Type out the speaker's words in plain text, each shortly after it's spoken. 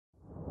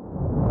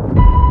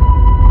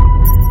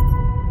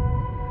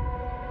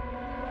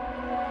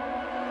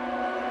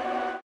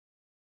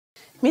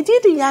Me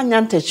did the young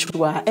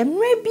antechua, and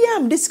maybe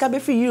I'm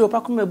discovered for Europe. I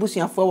come a bush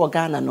for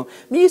Ghana. No,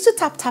 me used to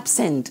tap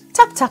send,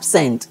 tap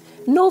send.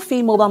 No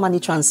fee mobile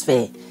money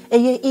transfer.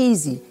 Eye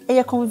easy,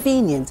 eye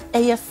convenient,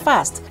 eye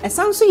fast, and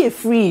sounds so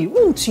free.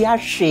 Won't you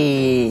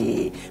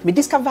share? Me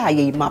discover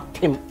ye map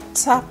him.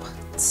 Tap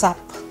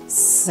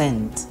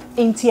send.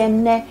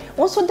 Intienne.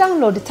 Also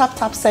download the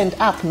tap send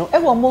app. No,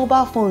 ever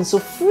mobile phone so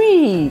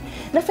free.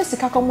 Na first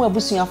ka come a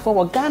bush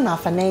for Ghana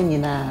for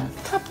na.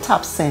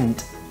 Tap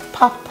send.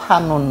 Papa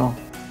no.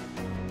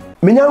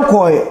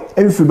 Minyankoi,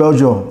 I'm from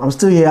Belgium. I'm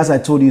still here, as I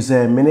told you,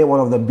 sir. Many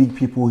one of the big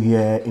people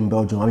here in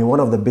Belgium. I mean,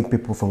 one of the big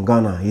people from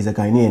Ghana. He's a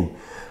Ghanaian.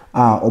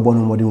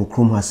 Obono Modin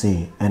Krum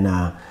Hase and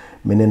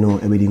Meneno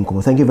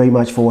Ebedinko. Thank you very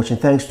much for watching.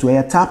 Thanks to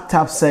a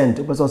tap send.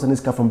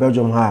 Niska from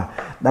Belgium.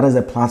 That is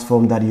a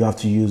platform that you have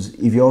to use.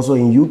 If you're also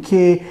in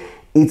UK,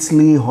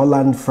 Italy,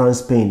 Holland, France,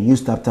 Spain,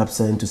 use tap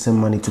send to send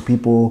money to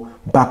people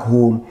back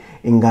home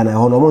in Ghana.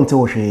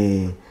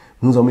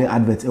 Who's on my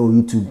advert or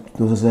YouTube?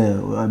 Those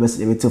are best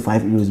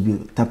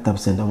 €5 tap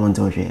send. I want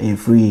to share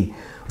free.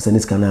 Send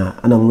this canal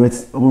and I'm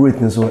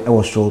rating so I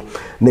was show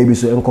maybe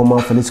so income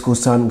Felix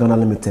Chanel Ghana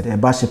Limited. A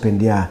bash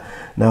pendia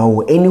now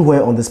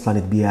anywhere on this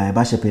planet be a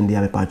bash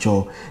pendia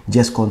pacho.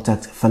 Just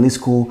contact Felix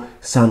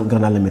Chanel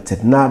Ghana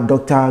Limited. Now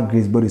Dr.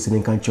 Grace Body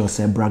Sinin Kancho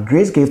said Bra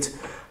Grace Gift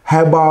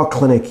Herbal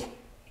Clinic.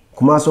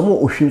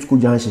 Kumasomo Oshim School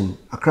Junction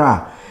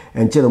Accra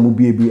and Chena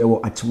Mubi ewo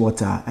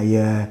Achwater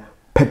a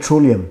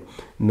petroleum.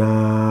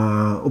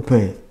 Na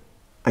ope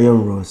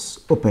iron rods,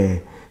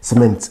 ope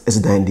cement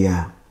is down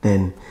there.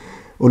 Then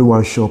only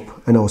one shop,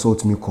 and also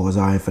to me cause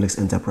Zionfelix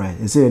Enterprise.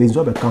 They say it's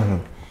not a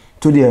count.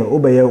 Today,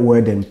 obey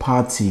wedding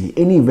party,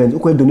 any event,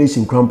 okay,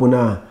 donation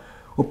crampona,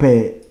 ope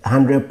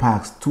 100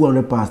 packs,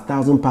 200 packs,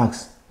 1,000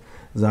 packs.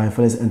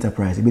 Zionfelix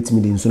Enterprise. It beats me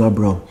the sooner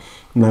bro.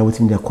 Now with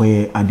me the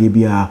koye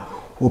adebia,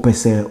 ope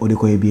se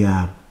odekoye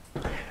bia.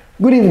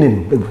 Good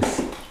evening, big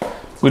boss.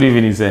 Good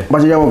evening, sir.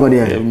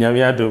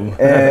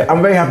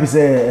 I'm very happy,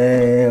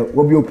 sir.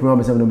 What be your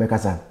promise of the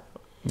Mekasa?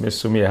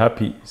 Miss me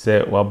happy,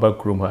 sir.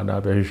 Wabak room and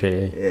I very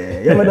share.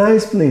 You have a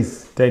nice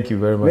place. Thank you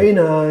very much. Very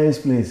nice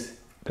place.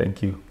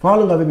 Thank you. How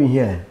long have you been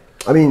here?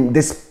 I mean,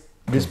 this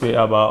way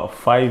about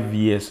 5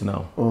 years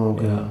now. Oh,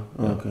 okay. Yeah.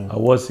 Okay. I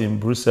was in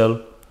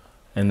Brussels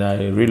and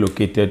I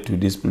relocated to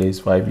this place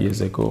 5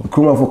 years ago.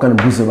 Kruma for kind of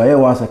Brussels, but I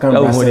was a kind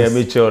of Brussels.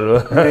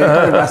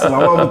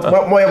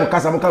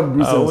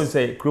 I would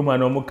say Kruma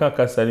no muka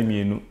kasani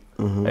mienu.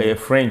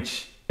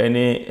 French,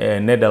 any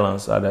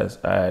Netherlands,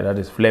 that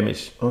is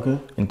Flemish. Okay.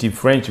 Until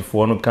French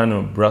for no kind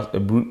of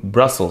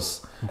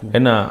Brussels.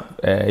 And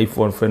if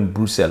one friend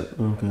Brussels.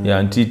 Yeah,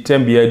 until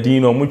Tembia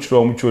Dino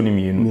mucho ni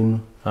mienu.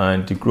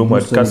 And the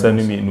Kruma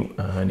kasani mienu.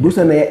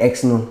 Brussels na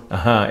X no.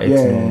 X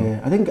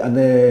no. I think at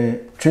the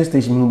train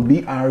station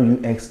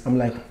BRUX. I'm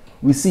like,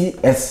 we see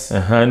S.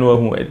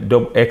 No,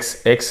 double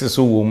X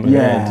so woman.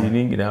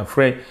 Yeah.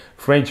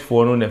 French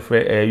for no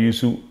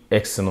use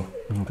X no.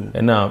 Okay.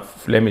 And now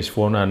Flemish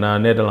for no, now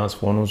Netherlands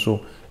for no,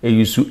 so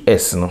use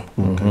S no.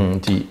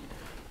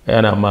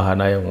 And I'm My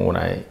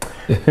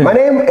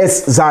name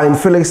is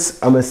Zionfelix.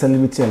 I'm a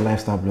celebrity and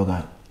lifestyle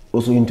blogger.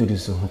 Also into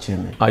this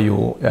chairman.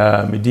 Ayo,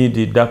 me did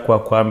the Dakwa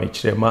Kwame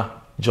Chirema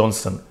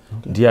Johnson.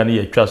 Diani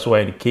a trust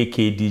wine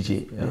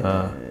KK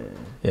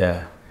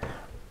yeah.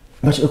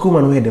 But you come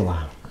and where they were.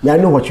 I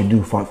know what you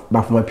do for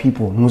my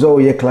people. Muzo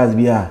ye class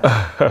biya.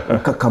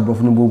 Kakabro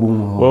funu bobo.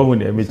 Wo hu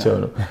na me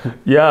chono.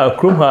 Yeah,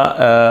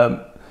 Krumha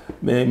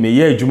me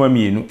ye adwuma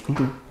mienu.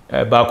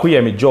 Ba ko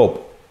ye me job,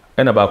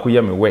 and ba ko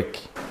ye me work.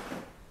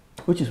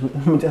 Which is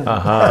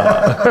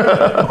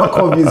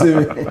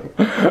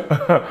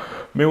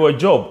me wo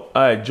job,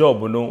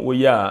 job no wo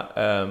ya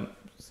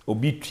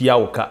obi tua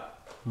woka.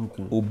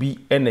 Obi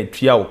ena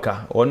tua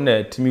woka. On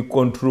na timi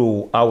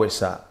control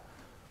hours a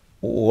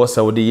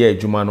wosa wo de ye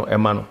adwuma no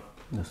ema no.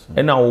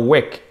 And our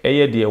work,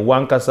 de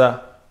one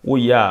kasa,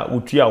 we ya,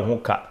 utia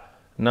hoka,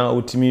 now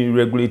utimi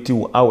regulate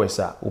hours,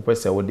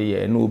 upesa what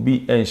they and will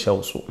be and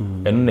shall so,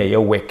 and they are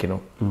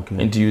working.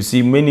 And you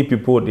see many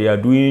people they are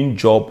doing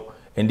job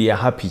and they are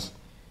happy.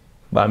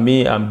 But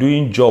me, I'm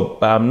doing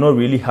job, but I'm not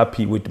really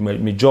happy with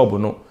my job.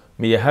 No,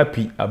 me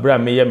happy,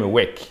 Abraham me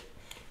work.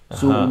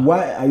 So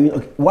why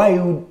are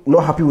you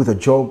not happy with a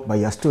job but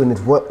you're still in it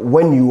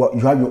when you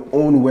have your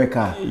own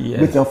worker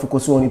with your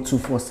focus on it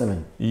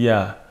 24/7?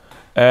 Yeah.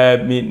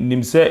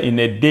 Me say in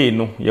a day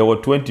no you were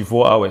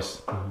 24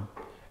 hours.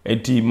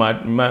 And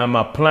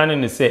my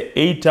planning is say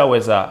 8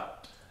 hours are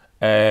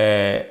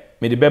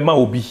me the bema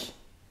obi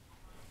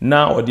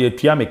now or the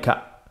atua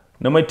meka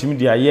na matimi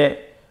dia ye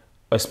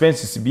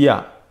expenses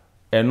bia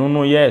eno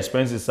no ye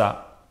expenses are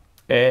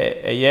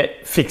ye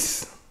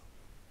fix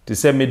to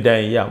say me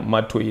dan ya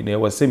mato yi na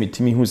was say me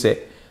timi hu say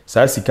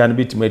sa sika no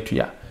bit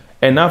matua.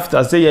 And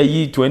after say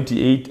ye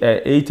 28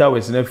 8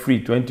 hours na free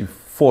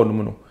 24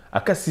 no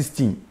aka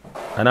 16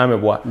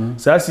 anameboa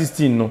sa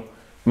 16 no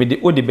me de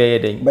odi beye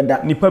den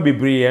nipa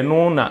bebre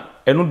eno na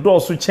eno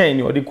dooso chen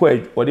ni odi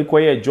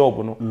koye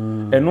job no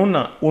eno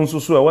na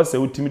onsusu e wase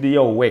utimi de ye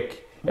work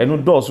eno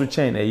dooso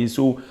chen na yi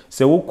so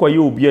se wo koye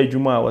obi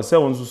adwuma wa se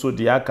onsusu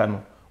de aka no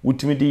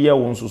wotimi de ye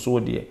won so so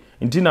de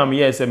nti na me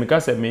ye se me ka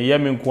se me ye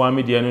me nko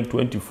ame de no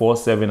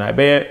 24/7 I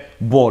be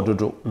board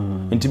do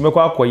nti me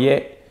kwa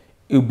akoye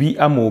obi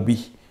ama obi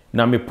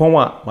na me pon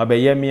a ma be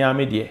ye me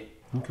ame de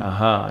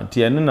aha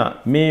nti eno na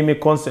me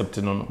concept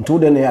no no nti wo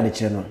de na ya de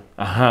kire no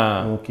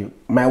aha okay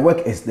my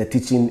work is the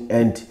teaching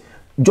and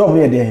job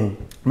me there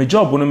my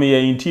job no me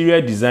ye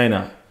interior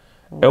designer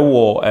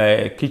ewo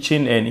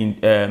kitchen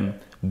and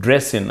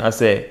dressing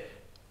as a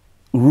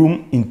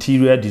room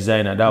interior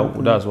designer.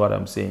 That's what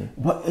I'm saying.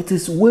 But it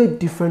is way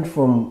different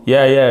from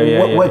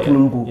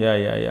working.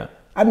 Yeah.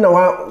 I don't know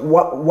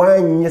why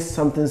yes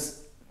something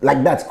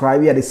like that. Cry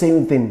we are the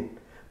same thing,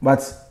 but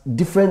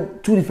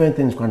two different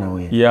things.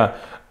 Yeah.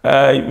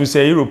 We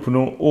say Europe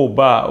no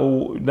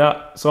na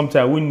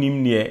sometimes we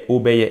nim near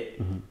obeye.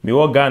 Me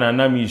wo Ghana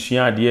na me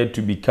shia there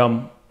to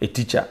become a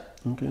teacher.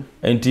 Okay.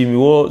 And me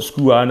wo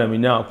school ana me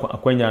na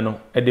akwanya no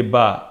e de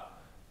ba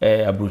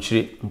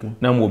abrochire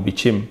na mo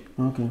bechem.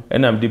 Okay.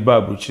 And I'm the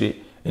abrochire.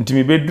 Enti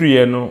me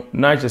bedruye no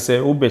na che say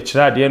wo be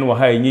kira de no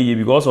ha enye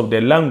because of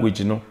the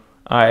language no.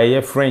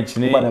 I French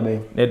ne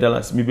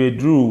Netherlands me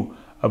bedru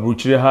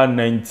abrochire ha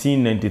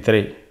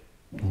 1993.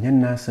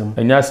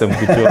 Nyasem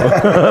kito.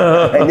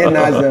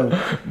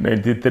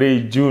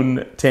 93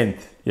 June 10th.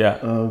 Yeah.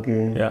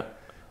 Okay. Yeah.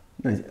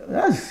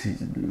 That's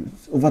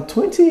over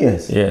 20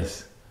 years.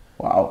 Yes.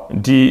 Wow.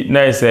 The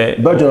nice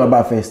Belgium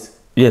about first.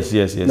 Yes.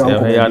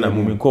 Yeah, na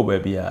mumi ko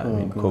baby ya.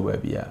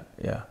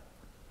 Yeah.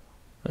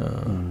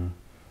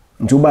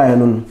 Ntuba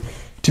no.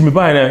 Timi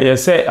ba na ye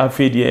say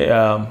afedi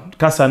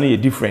kasa na ye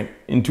different.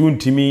 Ntu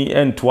ntimi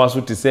entwa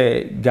so te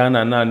say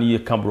Ghana na ye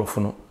Cameroon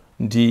no.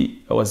 Ndi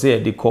I say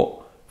de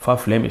ko fa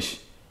Flemish.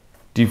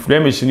 The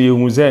Flemish ni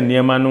hu ze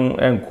niema no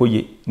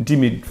enkoye. Nti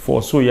me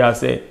for so ya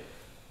say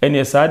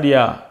ene sade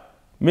a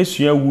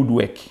mesua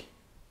woodwork.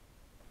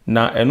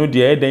 Na eno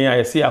de eden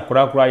ya say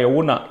akora ye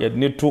wo na ye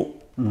ne to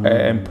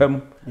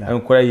empam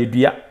enkora ye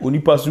dua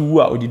onipa so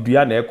wu a odi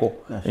dua na eko.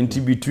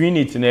 Nti between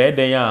it na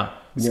eden ya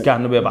sika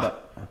no beba.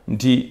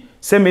 Nti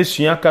se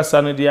mesua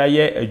kasa no de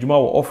aye adwuma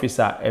wo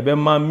officer ebe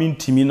ma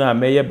mintimi na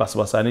meye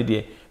basbasa ne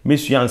de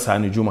mesua ansa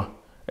ne dwuma.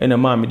 Ena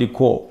ma me de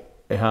call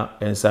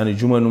ensane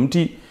juma no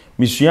mti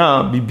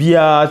misua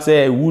bibia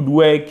say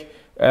woodwork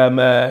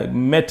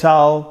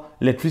metal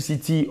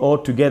electricity all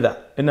together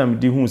ena me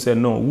de hu say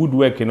no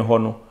woodwork no ho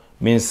no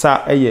me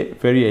nsa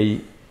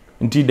very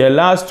nti the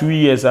last 2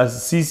 years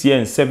as 6th year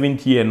and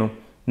 7th year no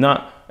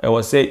na I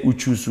was say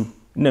uchusu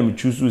na me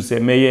chusu say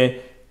meye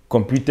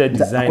computer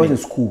design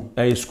school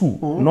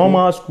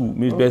normal school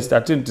me be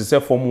starting to say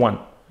form 1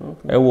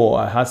 okay. Ewo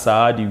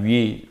hasa the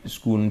way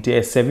school nti a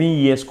 7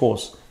 years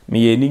course me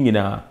ye ni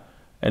nyina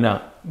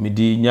ena me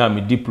di nya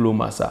me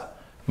diploma sa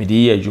me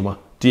di ye adwuma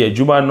ti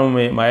adwuma no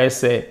me ma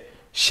ese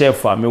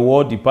chef a me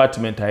war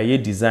department a ye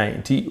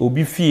design ti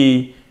obi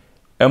fie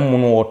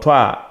emmono oto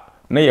a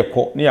na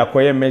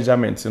yakoye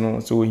measurement no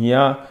so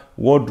here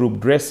wardrobe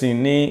dressing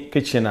ni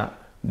kitchen a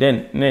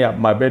then na ya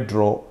my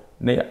bedroom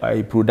na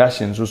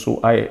production so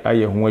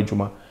aye ho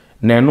adwuma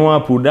na eno a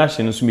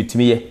production so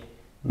metimi ye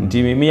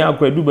nti me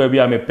akwadu ba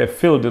bia me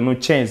perfect no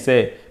chance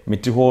say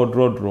meti ho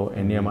draw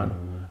eniema no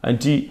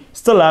anti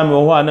still am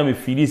ho na me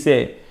feel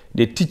say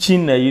the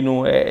teaching you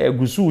know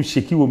egusu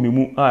sheki wo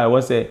memu I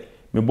was say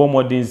me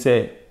bomodin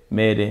say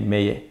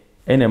meye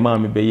ene ma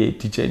me be ye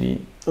teacher ni.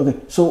 Okay,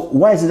 so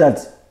why is it that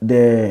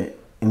the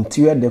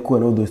interior decor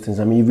and all those things,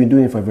 I mean, you've been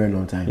doing it for a very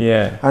long time?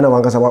 Yeah. I know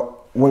one guy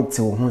went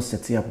to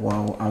set up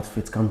wow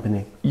outfit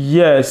company.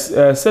 Yes,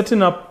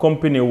 setting up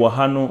company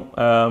wahano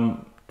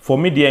for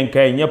me the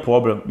enka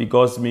problem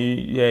because me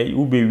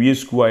ube we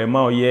school I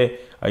ma ye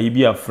I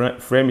be a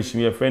friend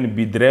me a friend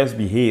be dress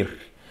be hair.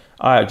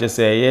 I just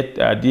say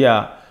yet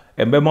dear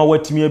embema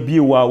watimi abi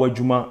wa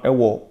wadwuma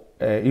ewo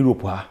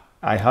Europe ha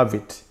I have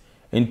it.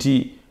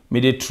 Enti me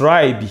dey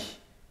try be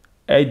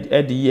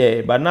the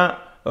year but now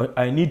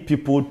I need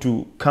people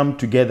to come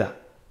together.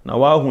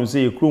 Now who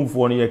say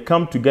kromfo no ye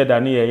come together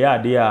na ye ya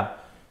de a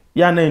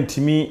ya na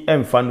ntimi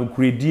emfa no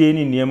kuredie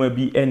ni niam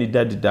bi eni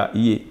dadida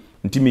ye.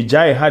 Ntimi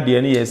jai ha de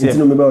ye say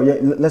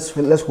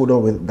let's hold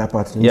on with that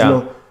part.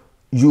 Yeah.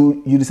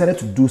 You decided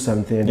to do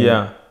something.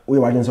 Yeah. We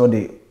were just all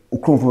the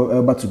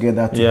kromfo back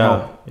together to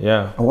help.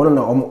 Yeah. I want to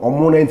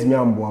know ntimi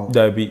ambo.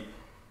 That be.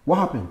 What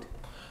happened?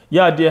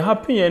 Yeah, the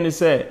happen and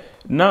say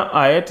now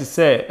I had to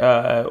say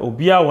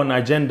obia one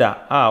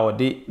agenda or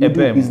the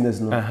business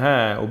no.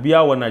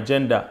 Obia one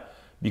agenda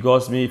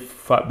because me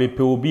be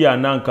obia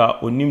nanka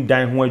onim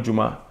dan ho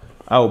adwuma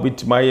a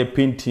obitima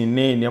painting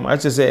name I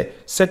just say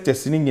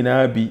sectors ni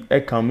nyina bi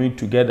coming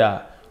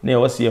together na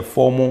was a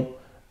formal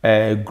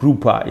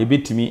group a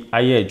ebitimi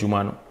aye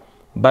adwuma no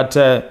but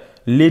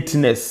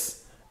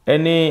lateness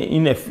any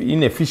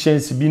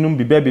inefficiency binum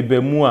be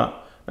mu a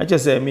I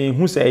just say me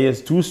who say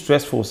it's too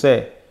stressful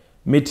say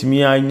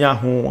metimi anya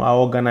ho a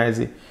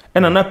organize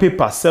and na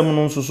paper sem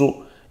no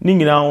so ni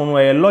nyina ho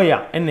a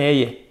lawyer na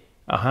eye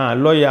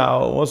lawyer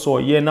also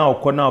ye na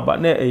okona ba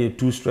na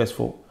too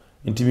stressful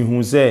ntimi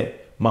hu say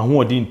ma ho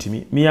odi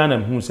ntimi me ana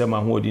hu say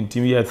ma ho odi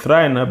ntimi ye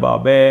try na ba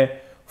be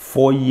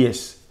 4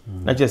 years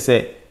na je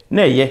say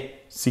na ye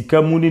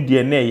sika mu ni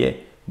de na ye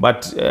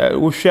but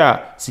wo hwa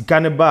sika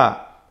ne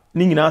ba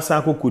ni nyina san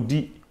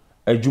akokodi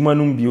adwuma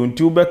no bi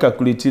onti wo be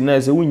calculate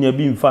na say wonya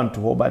bi mfa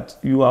nto ho but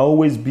you are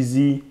always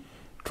busy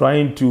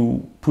trying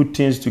to put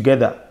things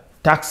together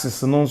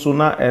taxes no so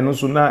na eno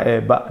so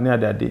na ba ne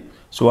adade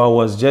so I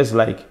was just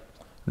like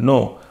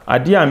no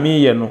ade a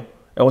me ye no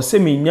e wo se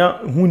me nya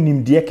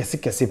hunim de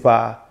kese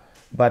pa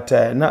but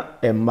na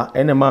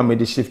ema me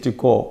de shift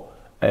call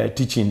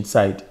teaching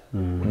side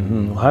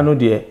hano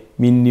de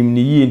minim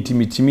ni yi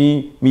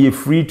intimitimi me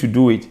free to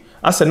do it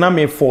as na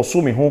me force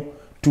me ho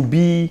to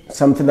be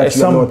something that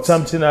you're not.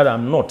 Something that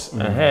I'm not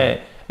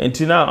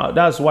and now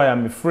that's why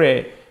I'm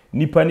afraid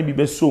nipa ni bi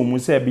be so mu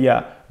say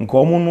bia nka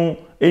omo no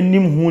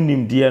enim hu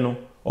nim de no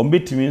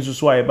ombetimi nso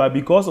so ayeba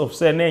because of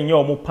say na enye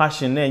omo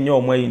passion na enye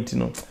omo ayinti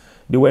no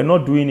they were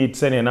not doing it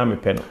say na me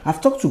pe no.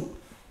 I've talked to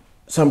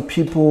some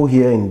people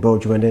here in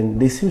Belgium and then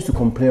they seem to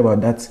complain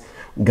about that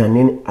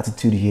Ghanaian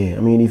attitude here.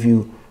 I mean, if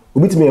you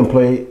me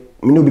employ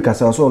me no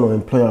because I also no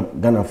employer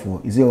Ghana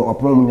for is it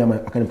upon me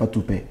I can pay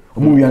to pay.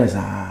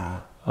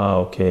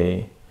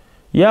 Okay.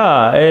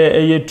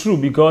 Yeah, true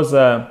because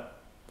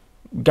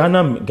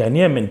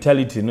Ghanaian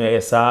mentality no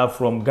is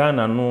from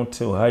Ghana no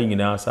to how you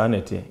know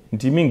sanity.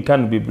 Nti me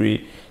kan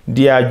bebre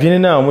dia adwene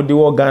na omo de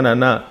wo Ghana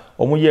na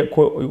omo ye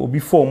obi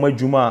for omo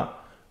adwuma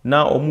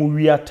na omo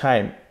wia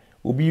time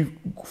obi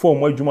for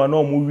omo adwuma na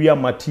omo wia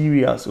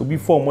materials obi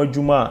for omo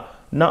adwuma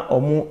na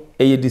omo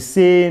the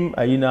same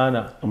ayina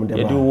na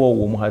ye do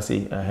wo mo ha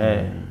say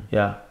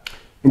yeah.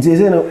 And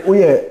say no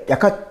you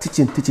can't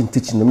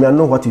teaching me I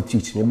know what you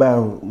teach me by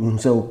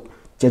so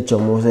church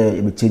almost say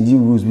you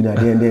changing rules with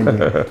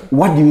then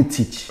what do you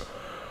teach?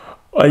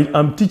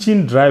 I'm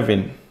teaching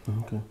driving.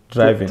 Okay.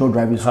 Driving. So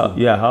driving school.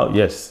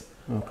 Yes.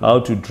 Okay. How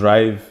to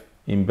drive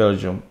in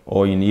Belgium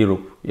or in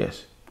Europe.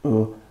 Yes.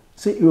 Oh,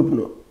 say Europe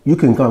no. You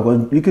can come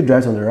because you can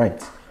drive on the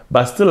right.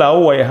 But still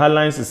our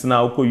airlines is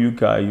now you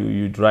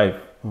drive.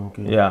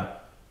 Okay. Yeah.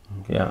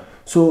 Okay. Yeah.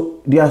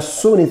 So there are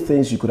so many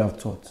things you could have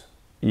taught.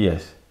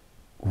 Yes.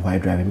 Why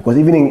driving? Because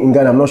even in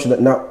Ghana, I'm not sure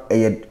that now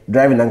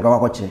driving and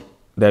Kawakoche.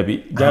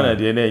 Debbie, Ghana,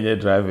 they're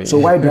driving. So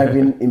why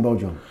driving in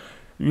Belgium?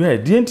 Yeah,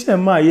 the entire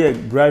my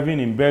driving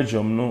in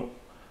Belgium, no.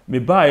 Me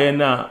buy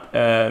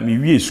na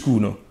me school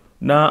no.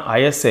 Na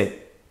I say,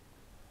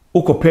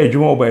 Oko page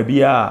more by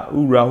bia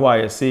ura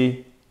why I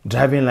say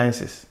driving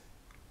licenses.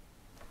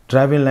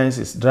 Driving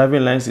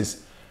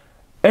licenses.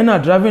 And a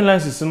driving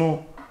license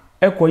no.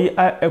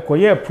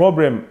 Ekoye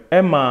problem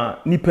ema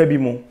nipa bi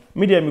mo.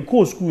 Me dey me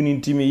call school ni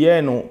ntimi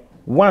ye no.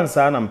 Once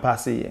I'm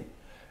passing ye.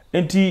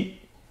 Enti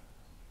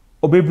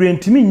obebre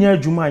ntimi nya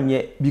adwuma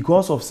nye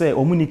because of say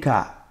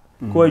omunika.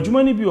 Ko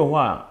adwuma ni bi o ho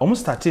a omu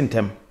starting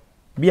tem.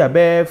 Bi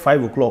abe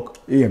 5 o'clock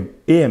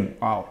AM.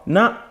 Wow.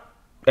 Na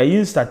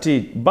yin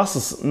started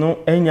buses no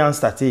enya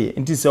started.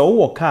 Enti se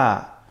wo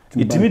car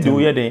itimi do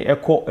ye den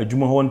ekọ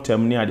adwuma ho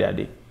ntem ni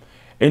ade.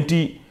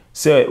 Enti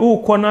se wo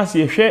kona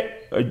se hwe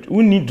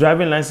we need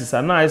driving license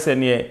and I say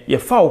ye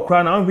fa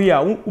okra na we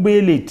are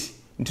we late.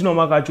 Nti no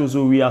maka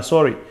chozo we are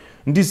sorry.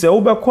 Nti se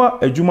wo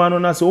bekwa adwuma no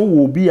na se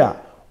wo obi a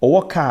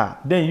owo car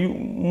then you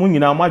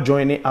munyina ma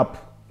join up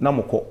na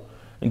moko.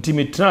 Nti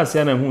me trans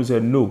na hu say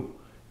no.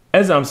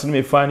 Exams no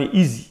me find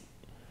easy.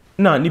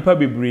 Na nipa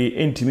bebre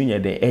entimi nya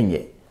den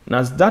enye.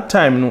 Na that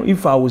time no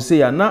if I would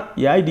say na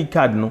your ID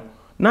card no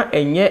na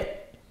enye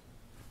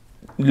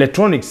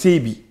electronic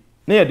sebi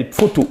na ya the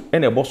photo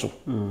ene boso.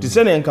 Ti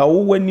se na nka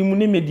wo wanimu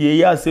ne medie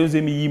ya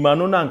se me yima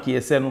no na nka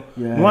yese no.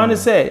 No ane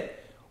say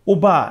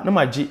oba na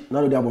maji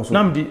na do aboso.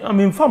 Na me I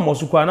mean fam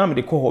moso kwa na me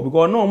de ko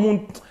because no mu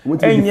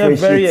enye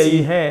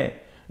very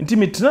nti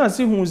me tena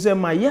se hu ze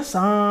ma yes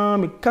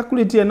me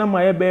calculate na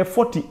ma ye be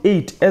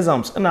 48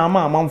 exams na ama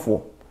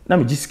amanfo na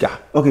me gisika.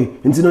 Okay,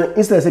 nti no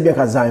instead say bia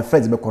ka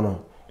Zionfelix be kono.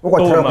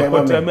 What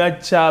me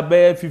acha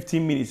be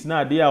 15 minutes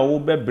na dey a wo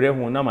be bre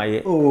hu na ma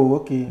ye. Oh,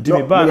 okay. Di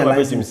me ba na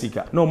be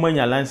gisika. No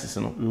manya license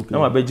no. Na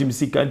ma be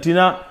gisika nti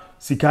na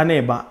sika na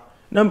eba.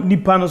 Na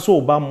nipa no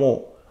so ba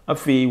mo.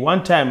 Afi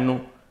one time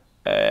no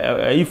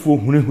if we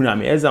huna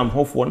me exam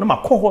hofo na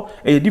makọ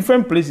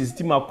different places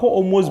ti makọ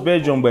almost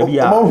Belgium ba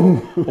bia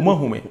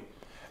omahume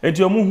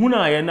enti omu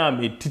huna aye na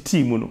me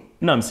titi mu no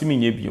na msimi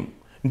nya biom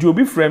nti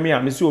obi frame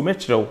a me se o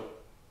mekyerɛw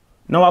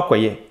na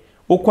wakoye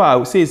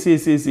okwa say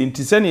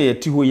nti se na ye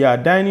ti ho ya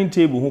dining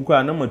table ho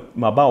kwa na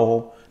maba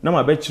ho na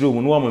ma be kyerɛw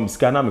mu no wa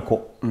mamsika na mekɔ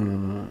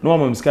no wa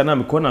mamsika na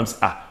mekɔ na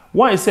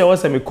why say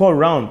was me call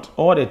round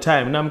all the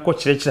time na mekɔ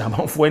kyerɛkyerɛ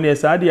amanfo ne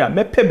sa ade a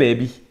mepe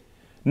baabi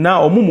na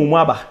omumu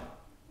aba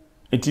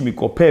enti mi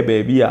kopɛ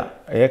baabi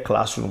a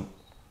classroom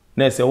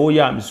na se wo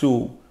ya mi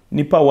so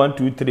nipa 1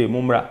 2 3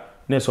 mumra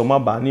na so ma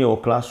ba ne o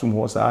classroom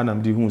ho sa na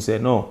mdi hu say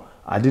no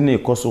ade na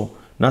ekoso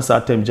na sa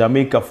tem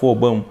Jamaica for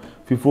bam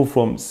people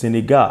from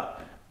Senegal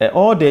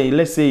all the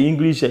let's say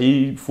English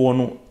for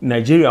no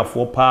Nigeria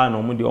for pa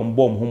no mo de on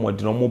bomb ho mo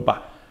de no mo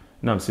ba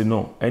na say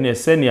no ene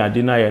se ne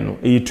ade na ye no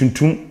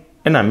tuntum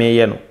na me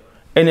ye no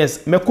ene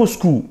meko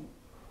school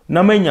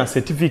na manya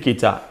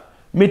certificate a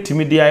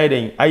metimi de aye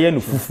den aye no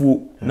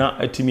fufuo na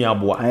atimi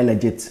aboa I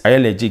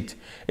legit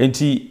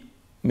enti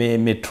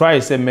me try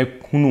say me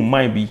hunu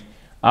mind bi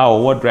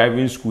what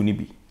driving school ni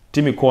bi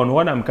ti me call no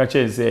what am catch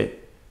say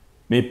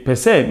me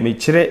pese me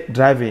kire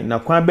driving na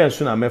kwan be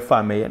so na me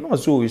fa me no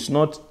so it's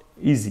not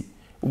easy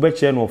ube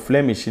kire no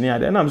Flemish ni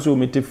ade na me so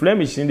me te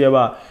Flemish ni there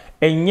ba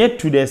enye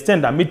to the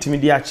extent that metimi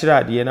de akire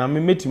ade na me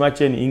metimi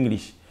akire ni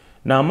English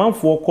na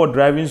amanfo call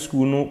driving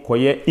school no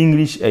koye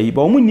English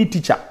ba omu ni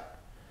teacher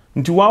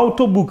nti wa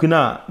auto book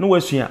na no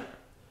wasua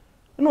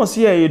no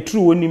see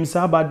true onim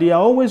sa but they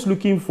are always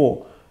looking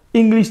for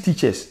English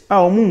teachers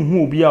omu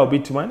hu obi a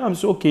obetima na am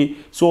so okay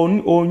so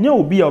onya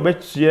obi a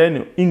obekire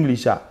no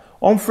English a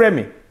on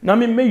frame na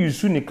me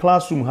use ni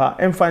classroom ha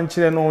emfa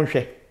nkire no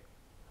nhwe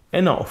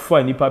ena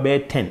ofa nipa be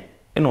 10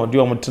 ena odi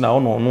omtena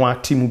ono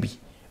atimu bi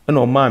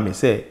ena o ma me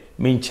say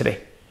me nkire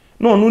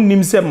no no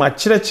nim say ma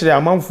kire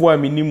amanfo a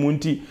menimu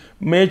nti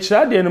me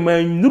kire de no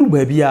ma nuru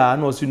ba bia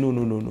na o say no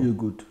you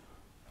good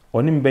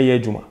onim be ye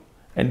adwuma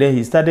and then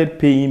he started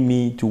paying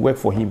me to work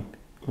for him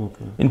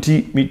okay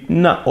nti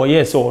na o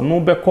yes o no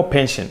be ko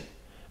pension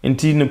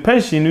nti no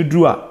pension no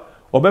dru a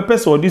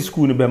obepese o di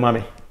school no be ma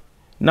me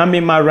na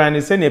me ma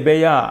ran se ne be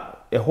ya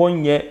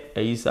ehonye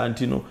eyisa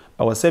nti no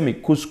awase me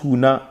ko school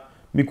na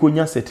me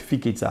konya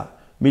certificate a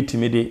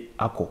metime de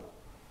akọ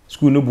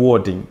school no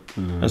boarding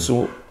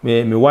so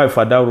me wife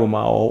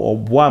adaroma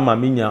oboa ma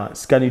menya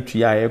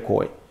scanitry a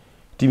ekọ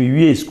ti me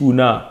wie school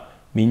na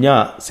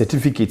menya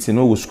certificate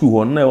no wo school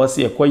ho na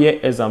wase ekoye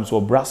exams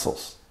or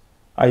Brussels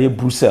aye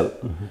Brussels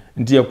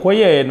nti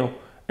ekoye no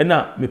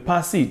na me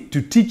pass it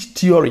to teach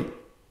theory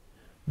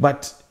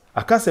but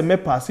akase me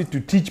pass it to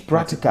teach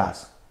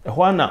practicals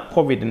ehwa na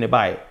covid ne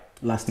bae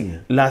last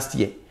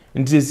year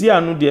nti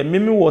sia no de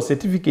me wo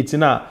certificate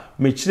na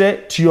me kire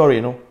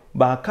theory no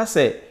ba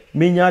akase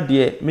menya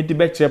de me de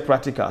be kire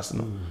practicals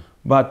no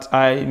but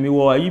me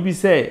wo yibi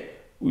say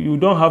you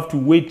don't have to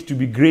wait to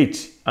be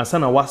great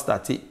asana wa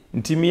start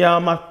nti me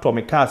ama to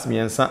me cars me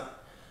ensa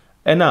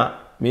ena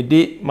me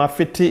de ma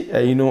fete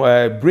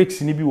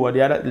brakes ni bi wo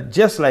the other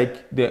just like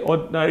the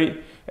ordinary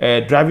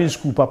driving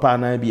school papa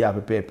na bi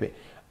apepepe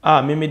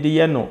me de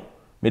ye no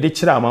me de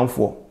kire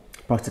amanfo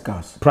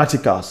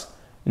practicals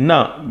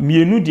na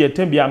mienu de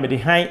etembia me de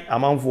han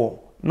amanfo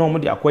na omo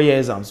de akoye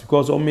exams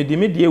because o me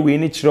de we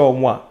ni kire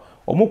omo a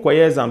omo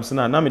koye exams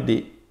na me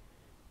de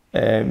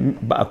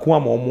akwa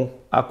omo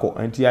ako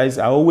and I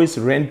always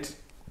rent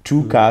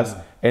 2 cars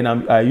and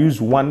I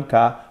use 1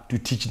 car to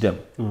teach them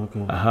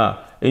okay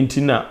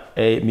entina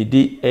me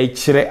de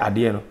kire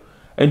ade no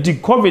enti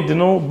covid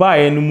no ba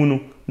enu mu no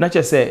na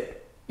che say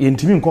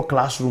entimi nko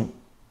classroom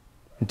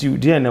enti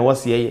de na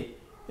wase ye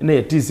na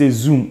ye ti say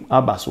zoom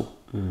abaso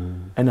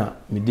ena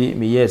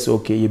me yes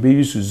okay you be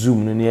use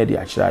zoom no na de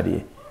akire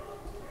ade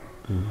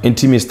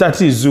enti me start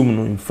zoom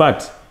no in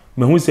fact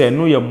me hu say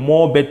no ye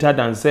more better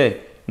than say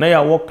na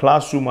ya work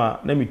classroom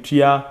na me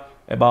tua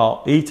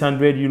about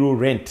 €800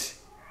 rent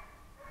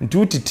nti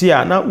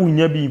utitia na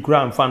unya bi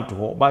kura mfanto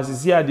ho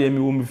basisi ade mi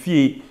wo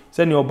mfie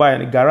se ne oba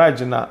ne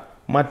garage na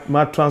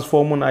ma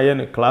transform na ye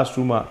ne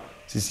classroom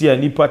sisi a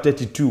nipa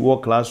 32 wo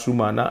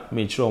classroom na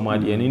me kire o ma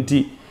de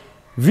nti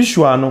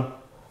visual no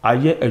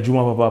aye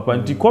adwuma papa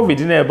nti covid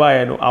na e ba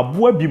ye no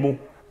aboa bi mu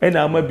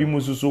ena ama bi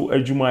mu so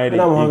adwuma ye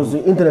na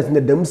internet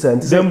ne dem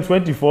sent dem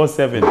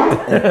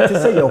 24/7 ti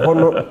say ye ho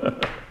no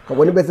ka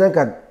woni betan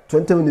ka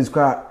 20 minutes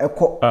kwa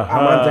eko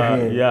amanta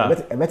here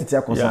betete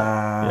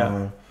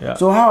akosa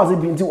so how has it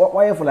been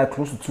why for like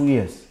close to 2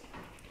 years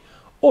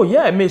oh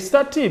yeah me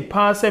started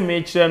pass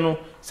me kire no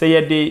say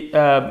ye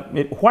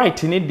the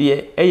white ni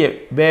de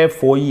be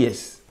 4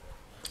 years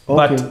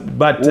okay.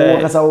 but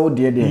kasa o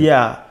de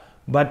yeah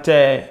but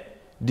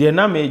the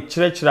na me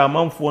kire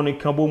amanfo no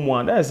kabo mu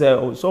and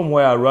that's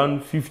somewhere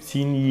around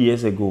 15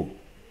 years ago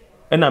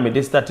and I me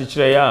dey start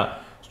kire ya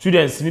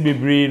students ni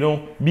bebre no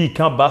be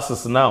can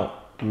buses now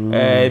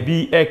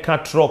be a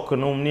car truck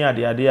no near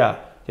the idea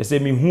you say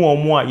me who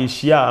omo a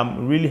yeshia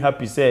I'm really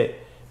happy say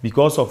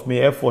because of my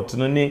effort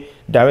no ni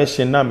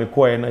direction na me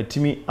koye na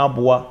timi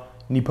aboa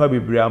nipa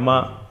bebre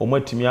ama omo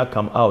timi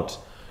come out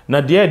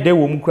na de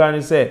wo mu kra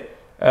ni say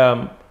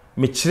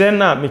me kire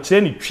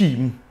ni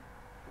twi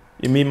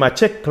me ma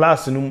check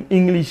class no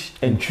English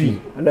and twi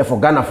and for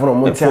Ghana for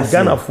mo tia for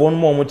Ghana for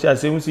mo tia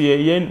say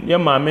ye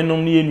ma me no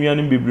ye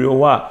nuanu bebre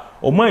ho a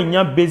Oma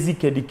nya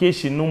basic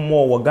education no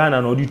more wo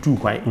Ghana no di 2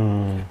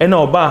 kwan ena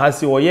oba ha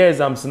se oye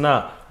exams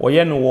na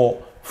oye no wo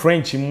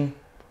French mu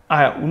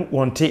a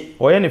wonte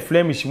oye ne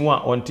Flemish mu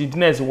a wonte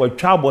dinese wo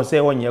twabo se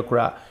onye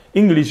kura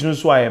English no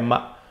so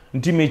ayema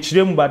nti me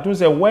kire mu batun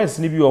se words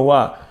ni bi wo ho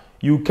a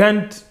you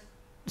can't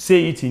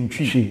say it in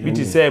tree which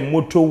is say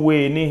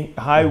motorway ni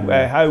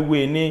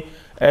highway ni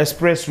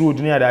express road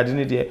ni adade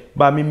ni de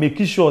but me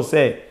make sure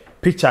say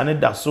picture ni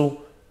da so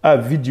a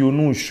video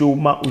no show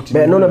ma uti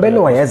no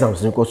no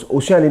exams because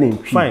ocean in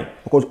fine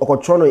because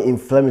okotrono in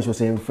Flemish or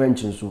say in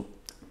French so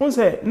on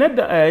say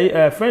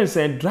net friends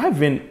say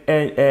driving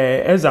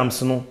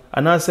exams no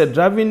and I said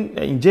driving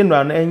in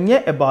general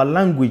enye about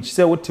language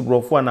say what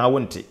brofo na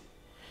wonte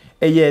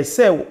eye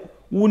say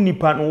wo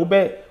nipa no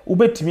wo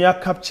betimi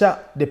capture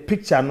the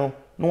picture no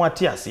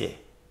ate ase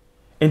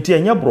enti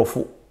enye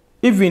brofo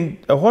even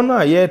a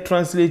honor ye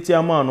translate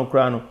ama no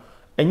kra no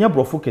enya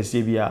brofo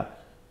kese bia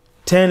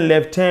 10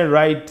 left 10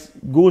 right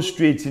go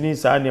straight ni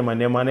sa nema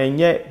nema na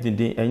enye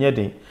dindin enye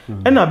din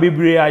ena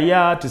bebre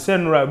aya to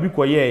senra bi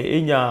koye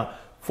enya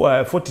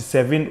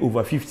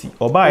 47/50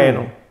 obaye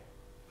no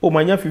o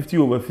manya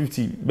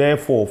 50/50 be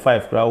 4 or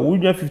 5 kra wo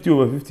nya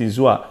 50/50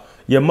 zo a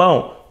ye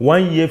ma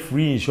 1 year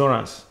free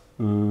insurance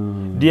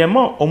the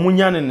amount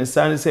omunya ne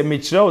san se me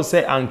kire o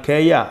se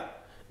ankaya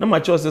na ma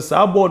kire o se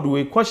sa board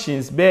we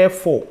questions be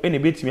 4 ene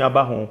betimi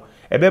aba ho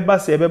ebeba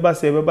se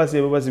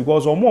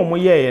because omo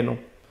ye no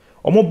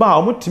omo ba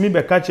omo timi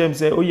be ka chem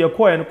se o ye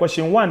call en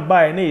question 1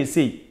 by na ye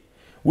say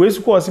we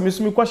su course me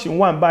sumi question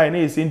 1 by na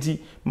ye say nti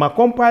ma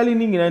compiling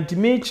ni nyina nti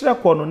me kire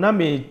ko no na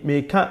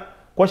me ka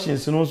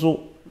questions no so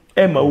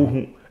e ma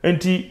ohu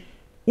nti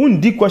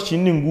undi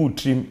question ni ngu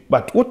trim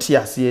but what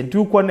ase nti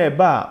uko na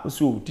eba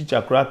so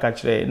teacher kra ka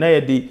kire na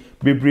ye de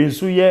bebre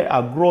so ye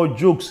agro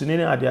jokes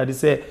ni ade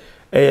say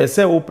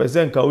say o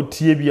person ka o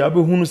tie bia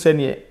be hunu se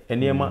ne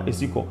enema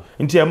esiko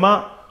nti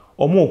ema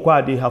omo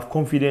kwa they have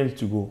confidence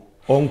to go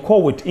on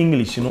call with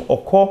English, you know,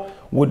 or call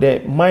with the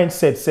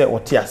mindset say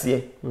or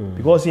tiasie.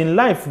 Because in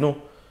life, no,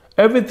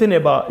 everything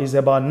is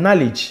about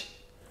knowledge,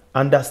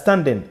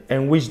 understanding,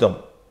 and wisdom.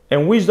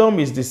 And wisdom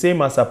is the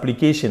same as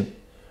application.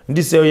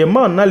 This is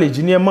amount knowledge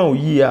in amount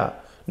year.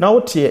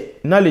 Now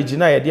knowledge in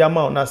the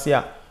amount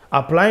nasia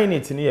applying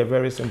it in here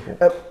very simple.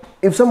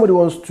 If somebody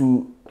wants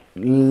to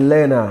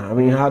learn, I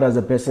mean, how does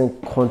a person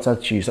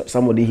contact you?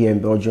 Somebody here in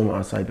Belgium or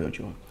outside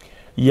Belgium?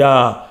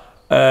 Yeah,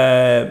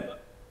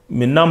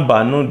 my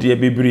number no dear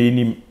baby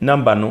ni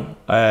number no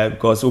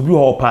because obi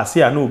ho pass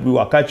here no obi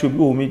wakachi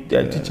obi o me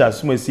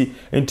teachers mo si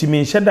enti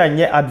me sheda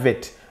nye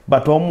advert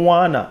but omo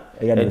ana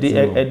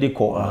e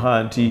call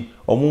aha nti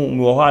omo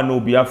mi ho ana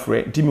obi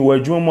afre nti mi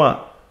wadwuma mu a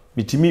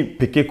mitimi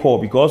peke call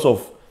because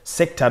of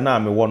sector na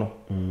me wo no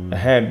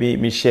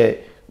me share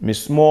me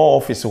small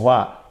office ho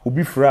a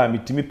obi fra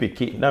mitimi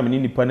peke na me ni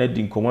nipa na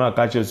di nkomo na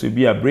kachi so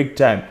bi a break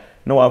time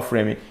no wa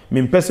frame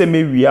me mpese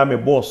me wia me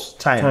boss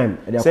time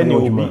say ni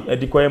obi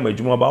edikoye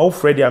madwuma ba o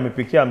fredi am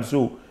pick am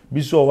so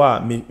bi so wa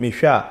me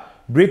hwa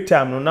break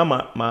time no na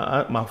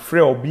ma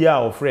frɛ obi a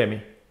o frɛ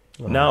me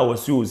na o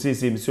si o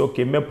say me say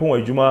okay me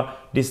pon adwuma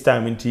this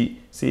time nti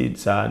say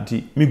sa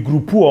nti me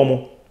group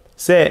omo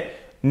say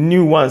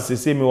new ones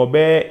say me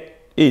obe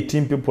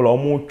 18 people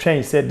omo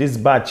twen say this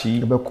batch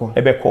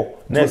ebeko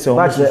na say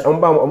batch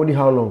omo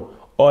how long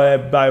or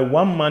by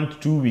 1 month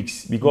 2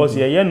 weeks because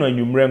ye no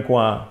anwumre nko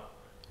a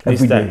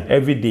this time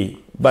every day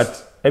but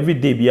every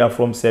day we are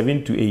from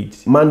 7 to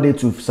 8 Monday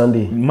to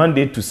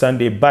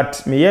Sunday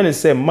but me yen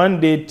say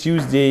Monday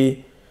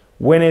Tuesday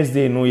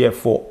Wednesday no year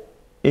for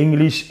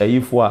English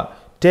for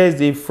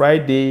Thursday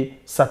Friday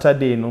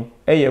Saturday no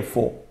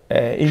for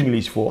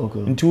English for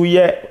until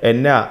year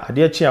and now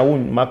ade chi a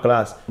won my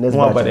class no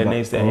about the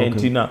next na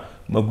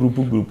my group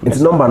it's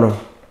number no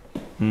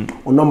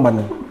o number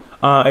no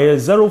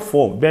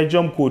 04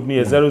 Belgium code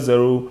me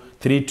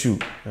 0032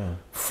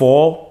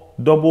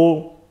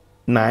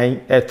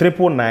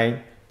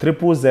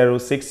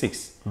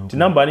 499990066. The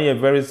number is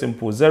very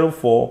simple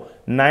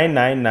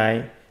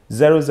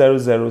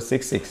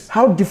 0499900066.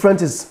 How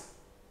different is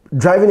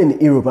driving in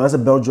Europe as a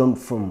Belgium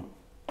from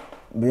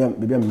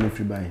maybe I'm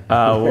free by.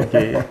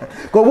 Okay.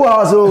 Go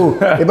also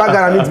if I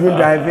Ghana needs me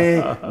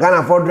driving,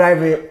 Ghana for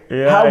driving.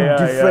 How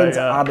different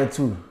are the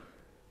two?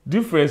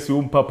 Difference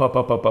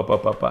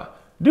papa.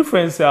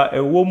 Difference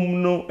a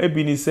woman no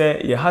ebi ni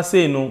say ye ha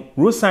say no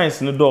road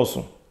signs no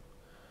doso.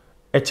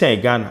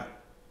 Echen Ghana.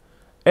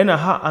 Ena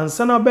ha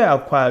ansana be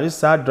acquire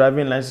sa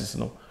driving license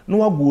no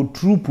wa go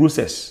through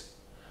process.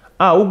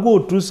 We go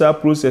through sa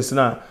process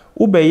na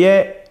we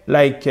be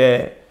like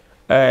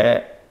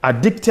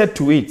addicted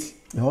to it.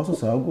 You also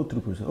say go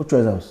through process. What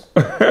exams?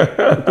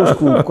 Go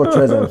school, go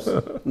exams.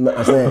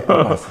 I say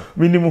pass.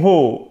 Minimum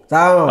ho.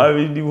 I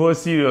mean more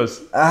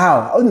serious.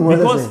 How?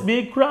 Because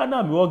me cry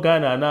na me work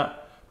Ghana na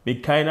me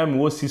kind na me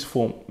was 6th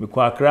form. Me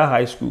kwa Accra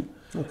High School.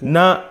 Okay.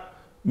 Na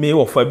me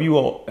wo fabi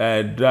wo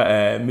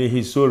may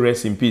his soul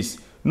rest in peace.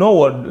 No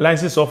what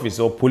license office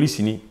or police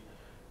ni.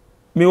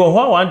 Me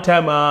wo one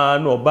time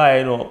no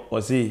buy no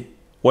or say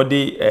what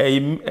they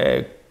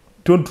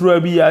tontro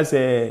bi as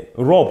a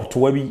rob to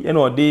we bi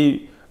no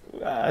they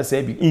as a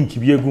ink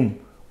bi egum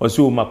or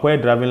so makwa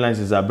driving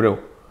license abrel.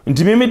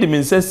 Nti me de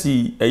me say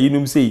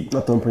yinum say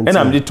and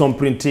I'm the tom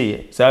print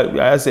so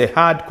as a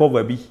hard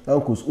cover bi.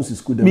 Uncles usi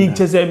school dem. Me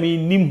chese me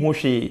nim ho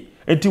hwe.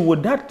 Enti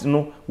with that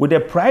no with the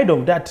pride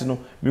of that no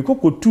me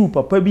koko two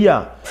papa bi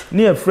a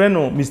na e friend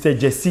no Mr.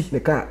 Jesse ne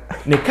car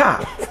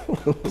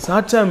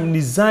so time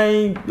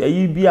design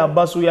yi bi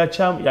abaso ya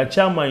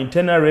chama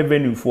internal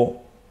revenue for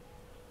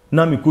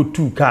na me ko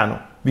two car no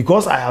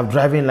because I have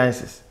driving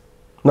license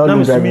now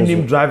me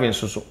driving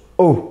so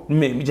oh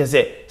me just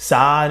say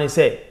sa ne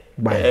say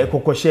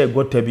koko share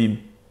got tabim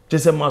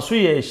just say maso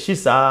ye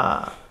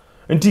shisa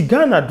enti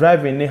Ghana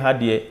driving ne had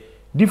the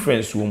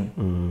difference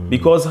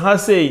because ha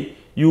say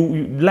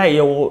you like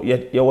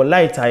your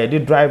light I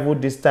did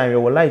drive this time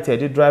your light I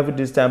did drive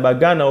this time but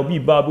Ghana will be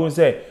babu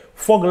say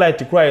fog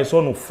light cry so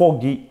no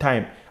foggy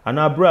time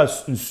ana bra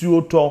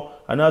nsuo to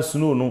ana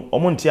snow no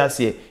omo nte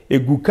ase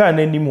egu car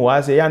nanim ho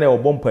ase ya na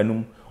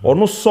obompanum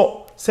ono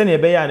so se na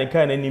ebe ya ne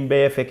car nanim be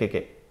ye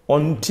fekeke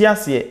onte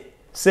ase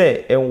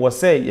se enwo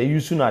se ye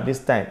use na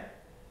this time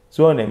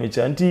so na me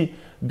chanti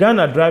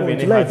Ghana driving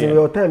in light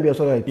your time be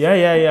so light.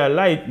 Yeah.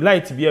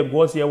 Light be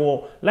because here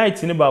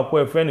light ni ba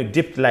ko e friend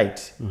dipped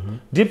light.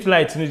 Dipped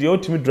light ni the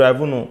ultimate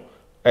drive no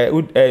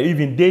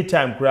even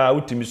daytime cry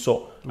ultimate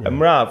so.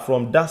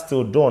 From dusk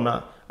till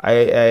dawn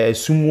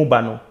sumo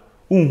ba no.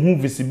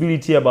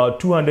 Visibility about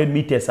 200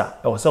 meters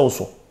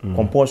also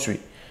compulsory.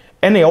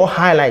 And your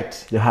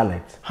highlight. The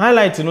highlight.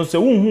 Highlight no say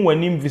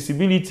when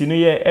visibility no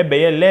ye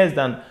ebe less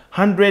than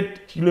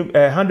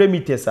 100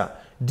 meters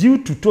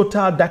due to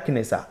total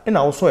darkness and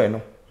also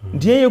no.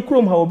 Ndiye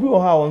krom ha obi o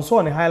ha on so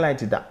on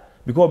highlight that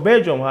because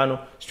Belgium ha no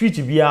street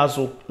bi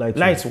aso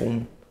lights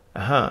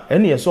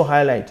and you so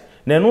highlight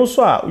na no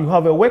so you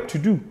have a work to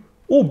do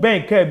o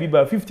ben car bi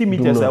ba 50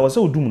 meters I was say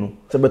odum no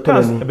se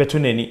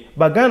betonani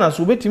but Ghana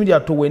so betimi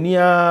dia to wani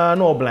na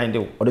o blind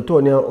o de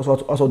to ni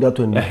also dia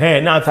to ni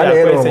na after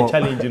a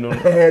challenge no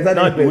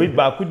na wait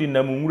back could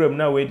na munwuram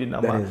na wait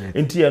na ma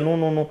enti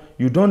no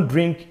you don't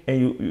drink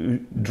and you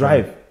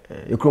drive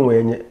ekrom we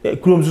enye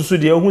ekrom susu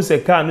de hu se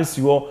car no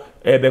si ho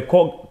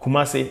Ebeko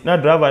Kumase na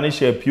driver ni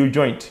share pure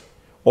joint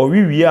or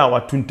we are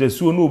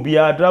watuntesuo no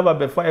bia driver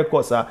be fire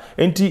course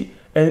enti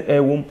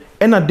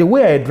and the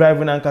way I drive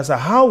na nkasa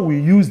how we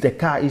use the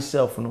car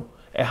itself no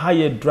a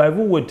higher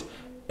driver with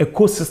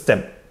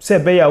ecosystem say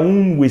be ya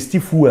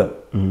waste fuel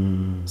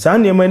sa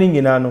na mani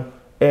nyina no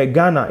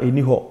Ghana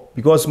eni ho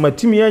because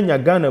matimi anya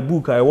Ghana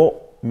book I wo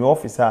me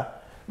officer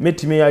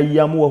metime ya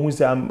yamu hu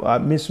se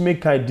mesume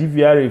kai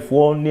DVR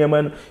for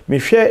neema me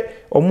hwe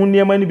omu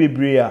neema ni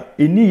bebre a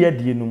eni ye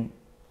de num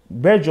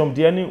Belgium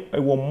de ni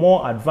wo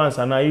more advanced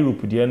and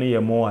Europe de ni ye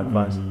more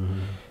advanced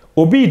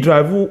obi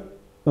drive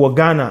wo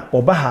Ghana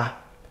obaha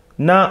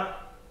na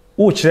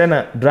o kire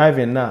na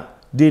driving na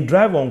they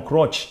drive on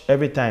crutch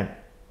every time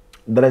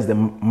that is the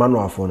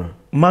manual for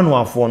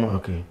no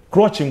okay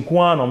crutch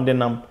nko anom de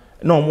nam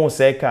na omo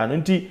say car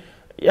nti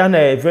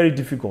yana very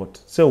difficult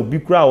so obi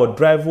kura o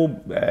drive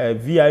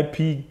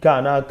VIP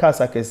car na car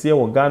sakese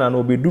wo Ghana na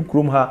obedu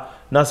krom ha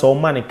na so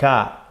man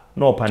car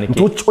no panic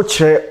to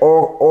chere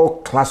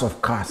all class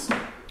of cars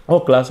all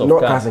class of no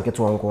cars get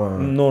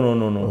one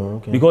no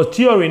okay. Because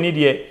theory need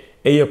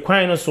e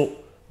kwan no so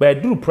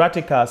but do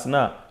practicals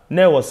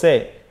na was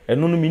say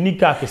eno no mini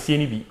car kese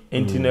ni bi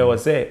enti na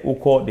was say we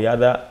call the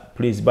other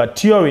place but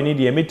theory need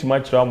e meet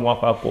much ram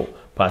akọ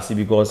pass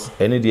because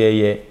any dey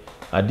ye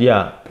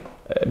adia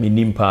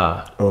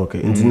minimpa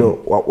okay and no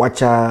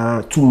watch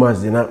 2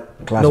 months in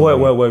class no where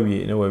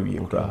we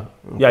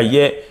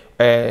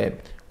yeah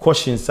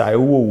questions I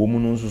wo mu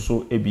no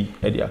so ebi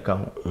e de aka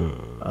ho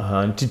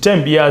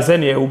ntitem bia se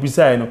ne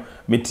obisai no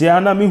metia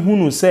na me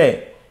hunu se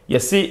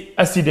yesi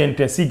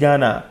accident si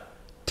Ghana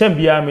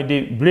tembia me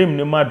de blame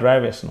ne ma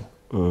drivers no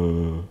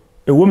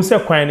ewom se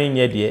kwan ne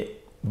nye de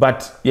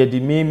but ye de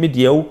me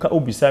de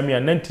obisa me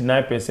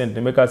 99%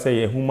 de make say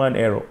ye human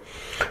error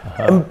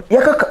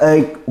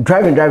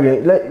driving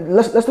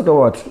let's talk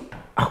about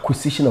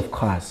acquisition of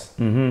cars.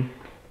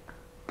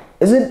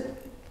 Is it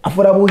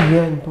affordable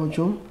here in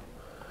Belgium?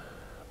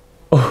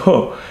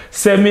 Oh,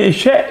 se me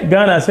hwe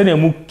Ghana se na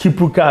mu keep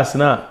cars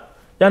na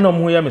ya no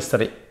mo ya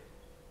mystery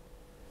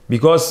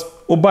because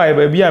obai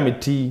ba bia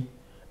meti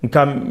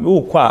nka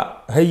wo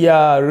kwa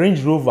ya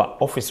Range Rover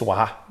office wa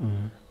ha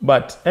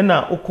but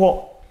ena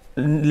ukọ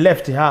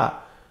left ha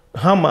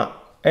Hammer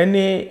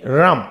any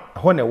Ram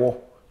ho ne wo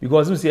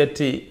because we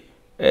say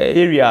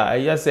area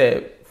yes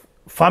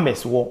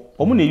farmers wo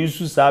omo na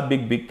use sa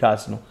big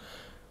cars no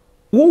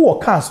wo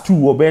cars too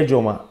wo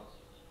Belgium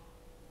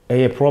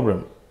a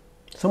problem.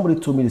 Somebody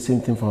told me the same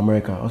thing from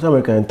America. Also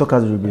America and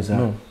talkers will be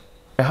no.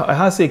 I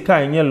have say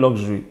car in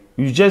luxury.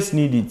 You just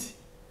need it.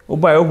 O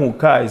buy your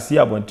car is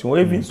here but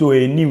even so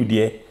a new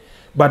there.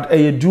 But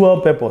a dual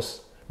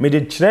purpose. Me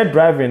the trade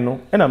driving no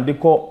and I'm dey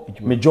call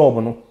me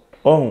job no.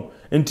 Oh,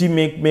 enti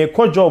me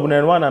call job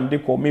na one I'm dey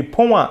call me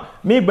pon a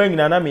me bang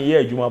na me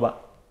ye adwuma ba.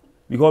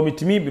 Because me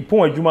timi be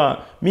pon adwuma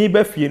me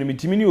be fie no me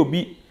timi ni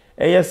obi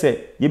say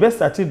you best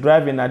start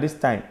driving at this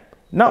time.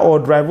 Now or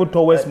drive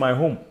towards my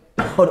home.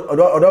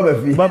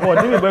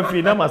 But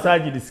me na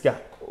massage diska.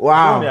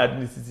 Wow.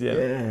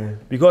 Yeah.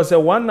 Because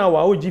 1 hour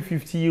OG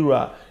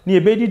 €50 ni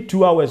ebedi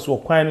 2 hours wo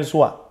kwan no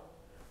so a.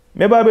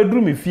 Me ba be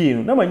dru me fie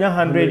no na manya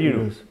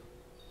 €100.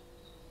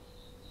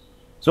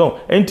 So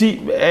enti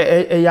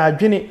ya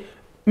adwene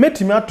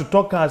metimi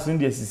atoto cars in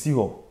the sisi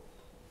ho.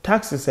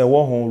 Taxes e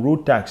wo ho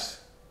road tax.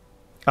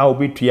 A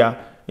obetua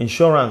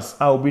insurance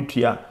a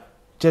obetua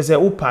chese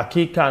u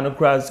parking car no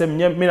kra se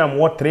me na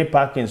mo 3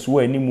 parkings wo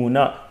animu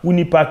na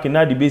uni parking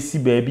na de be si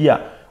ba bia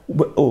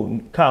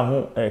car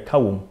ho ka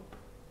wom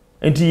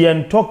enti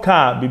yen to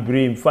car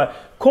bebre mfa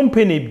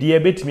company de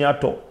betimi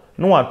ato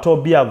no ato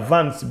bia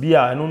vans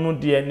bia no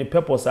de ni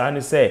purpose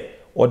ani se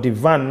or the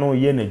van no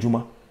ye na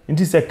djuma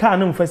enti se car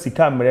no mfa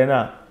sika mre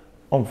na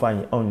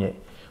onfanye onye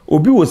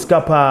obi wo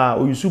sika pa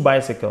o use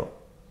bicycle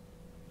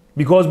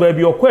because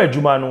baby okwa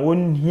adjuma no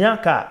won hia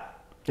car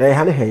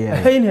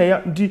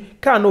Hey, di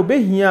car no be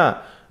here,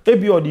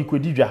 ebi odi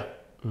kwedidwa.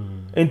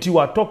 Enti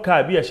wa talk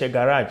car bi a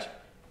garage.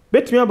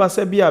 Betimi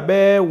abase bi a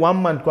be 1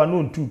 month kwa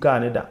no 2 car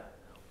ne da.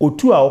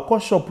 Otu a okọ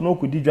shop no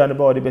kwedidwa ne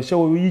ba odi be she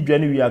wo yidwa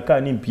ne wi aka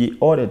ne mpie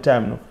all the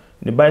time no.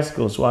 The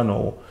bicycles one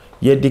no.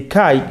 Ye the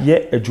car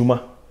ye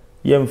adwuma.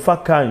 Ye mfa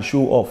car and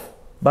show off.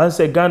 Ban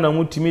se Ghana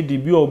mutimi di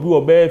bi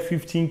obi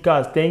 15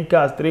 cars, 10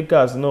 cars, 3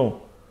 cars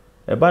no.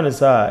 E ban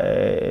sa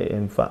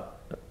mfa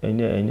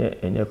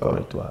enye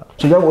correct wa.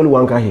 So you have only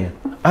 1 car here?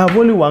 I have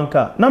only 1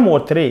 car. Na mo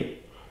 3.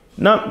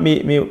 Na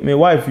me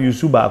wife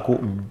use baako.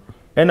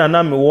 Ena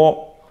na me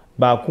wo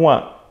baako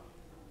a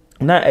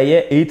na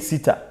eye 8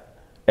 seater.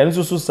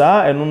 Enso so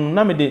saa eno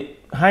na me de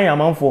han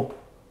amanfo.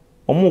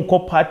 Omo ko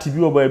party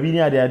bi oba bi ni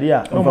ade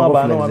a no ma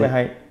ba no ma be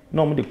han.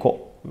 No mo de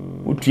ko.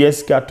 Utu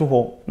esika to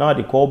ho na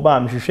de ko ba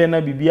mhwehwe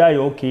na bibia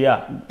ya okay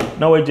a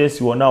na we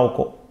just wo na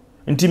wo.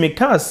 Nti me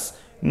cars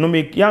no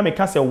me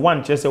cars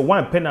 1 just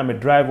 1 pen na me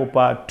drive up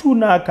 2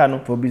 na aka no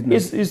for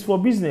business. It's for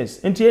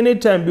business. Nti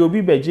anytime be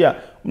obi beji a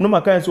no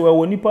maka so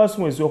we ni pass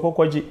so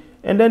kokoji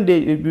and then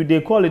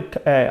they call it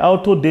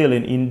auto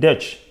dealing in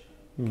Dutch.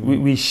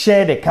 We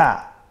share the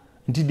car.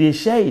 Nti they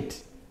share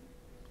it.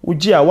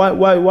 Uji a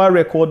why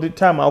record the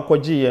time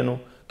akoji ye no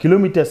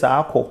kilometers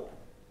akọ.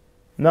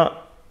 Now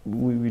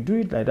we do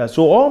it like that.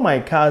 So all my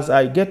cars,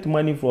 I get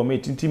money from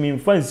it. Inti me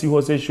fancy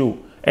horse show,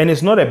 and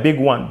it's not a big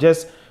one,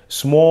 just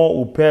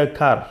small Opel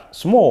car,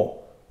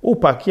 small.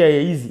 Park here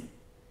easy,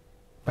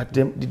 but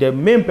the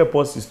main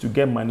purpose is to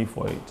get money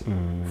for it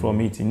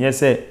from it. And yes,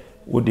 say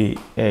would the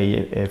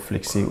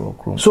flexi or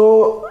chrome.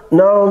 So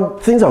now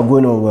things are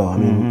going on well. I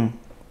mean,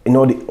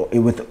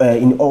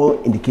 in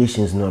all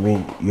indications, I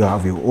mean, you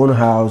have your own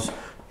house,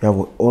 you have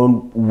your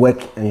own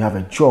work, and you have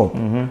a job.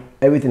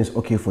 Everything is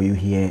okay for you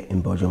here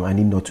in Belgium. I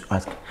need not to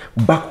ask.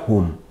 Back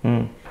home,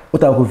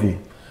 what are you?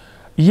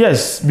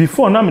 Yes,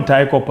 before now me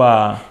tie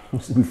copper.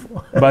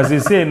 Before, but they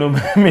say no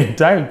me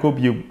tie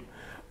copy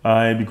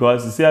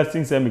because they say I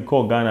think me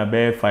call Ghana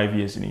be 5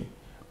 years ni.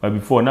 But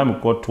before now me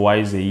call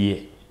twice a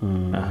year.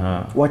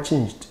 What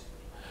changed?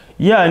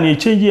 Yeah, and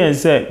it changed and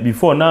say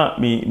before now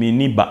me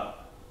niba,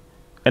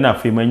 and I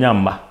feel manya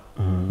mba.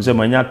 So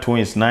manya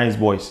twins, nice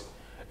boys.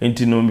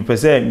 Enti no me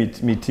pese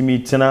me timi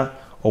tena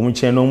omu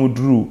chen no mu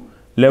dru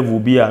level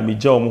bi a me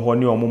ja omu ho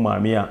ne omu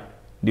maame a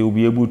they will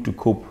be able to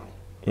cope.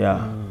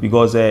 Yeah,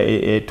 because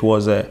it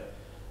was a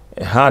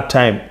hard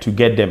time to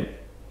get them.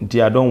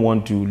 Until I don't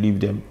want to leave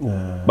them.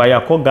 But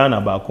I call Ghana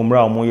ba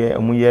kumra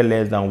omu year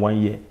less than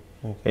 1 year.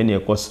 Any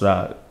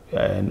kosra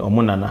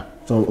omu nana.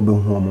 So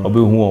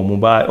omu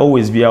but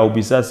always be I will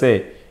be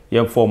say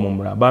yeah for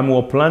mumra. But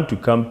we plan to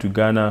come to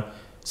Ghana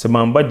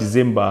Semamba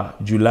December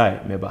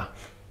July meba.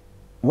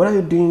 What are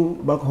you doing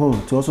back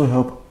home to also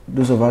help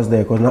those of us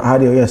there? Because now how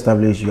do you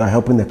establish you are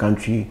helping the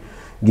country,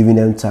 giving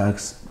them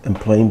tax,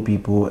 employing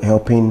people,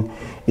 helping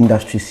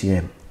industries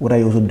here. What are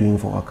you also doing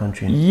for our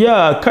country?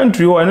 Yeah,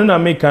 country.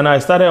 I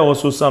started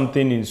also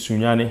something in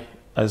Sunyani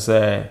as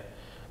a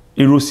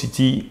Euro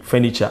City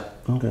furniture.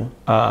 Okay.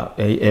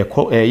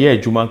 Yeah,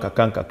 Juman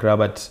kakra,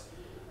 but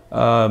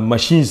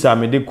machines are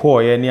made call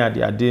any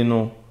ade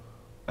no.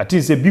 I think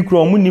it's a big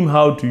problem. Know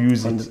how to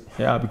use it.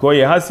 Yeah, because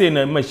you have saying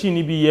a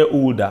machine be year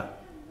older.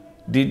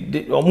 The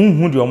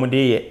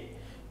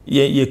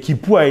ye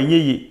kipua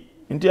ye.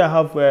 Until I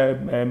have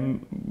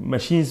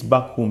machines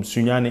back home,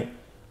 Sunyane,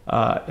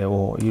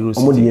 or Euro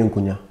City.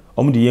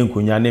 Omudi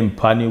yenkunya ne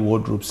mpani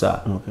wardrobes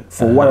are. Okay.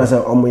 For one as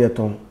a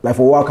omoyeton, like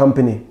for one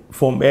company.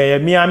 For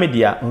Miami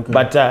dia, okay.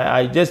 But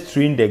I just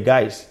train the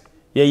guys.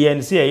 Yeah,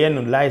 and see a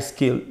light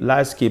scale,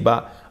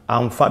 but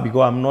I'm far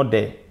because I'm not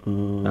there.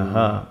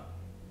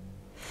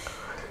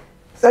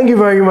 Thank you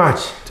very much.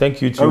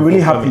 Thank you too. I'm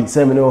really happy,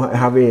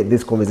 having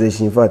this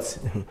conversation. In fact,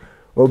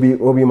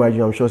 Obi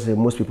Maju, I'm sure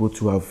most people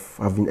too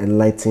have been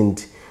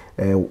enlightened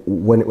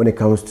when it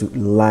comes to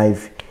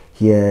life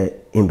here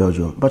in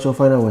Belgium. But your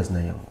final words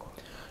now,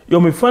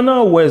 my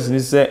final words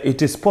is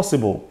it is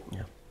possible.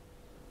 Yeah.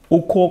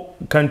 Uko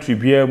country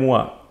be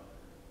more.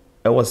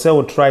 I was say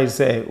we try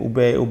say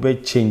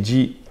ube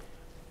change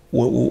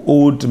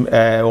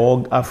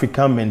old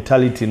African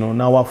mentality no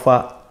now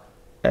wafa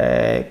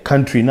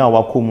country now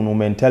wakomu no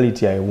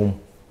mentality I wom.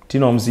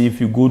 Tinom see if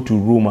you go to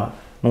Roma,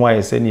 no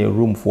I send a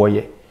room for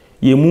ye.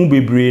 Ye mu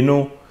bebre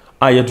no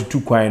aye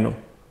tutu kwan no.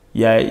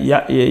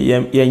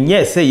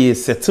 Ye say ye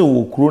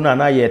settle corona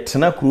na ye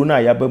tena corona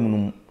ya ba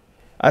mu.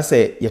 I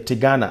say ye te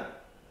Ghana.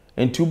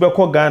 And to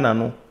beko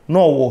Ghana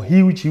no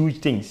huge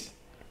things.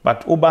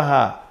 But oba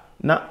ha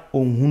na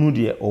onhunu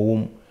de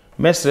owom.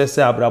 Mesre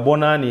say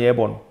abrabona na ye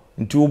bon.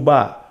 Nti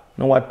oba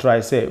no what try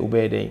say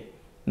obey den.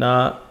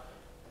 Na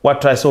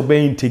what try say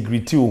obey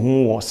integrity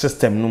ohun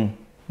system no.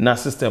 Na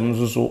system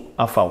no so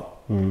afaw.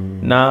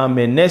 Na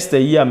me next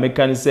year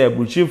mekan say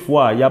bruchifo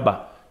a yaba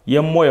ye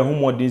mo ye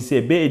homodin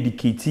say be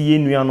educate ye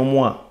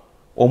nuanom a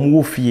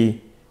omo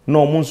fie na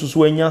omo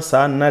nsusu anya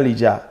sa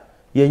knowledge a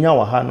ye nya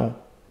wa ha no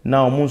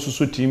na omo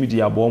nsusu timi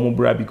di abo omo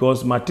bra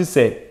because mate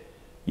say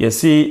ye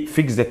say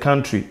fix the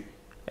country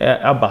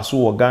abaso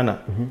wo Ghana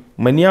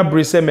mani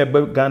abre say me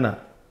Ghana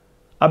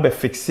abe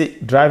fix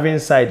it driving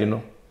side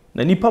no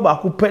na nipa ba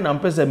ko pen am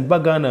pese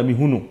mbaga na mi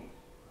hunu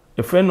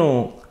e friend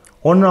no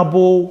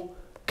honorable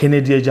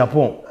Kennedy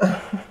Japan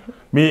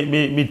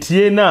me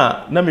tie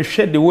na me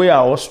hwe the way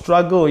I was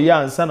struggle ya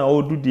ansa na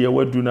o do de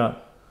wadu na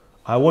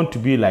I want to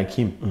be like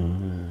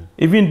him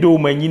even though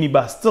my nyini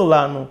ba still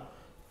no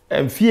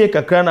fear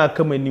kakra na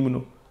aka manim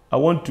no I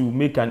want to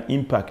make an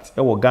impact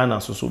e wo Ghana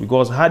so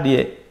because had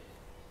here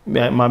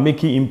my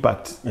making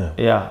impact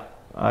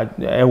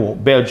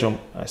Belgium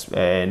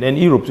and then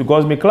Europe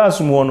because my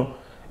class one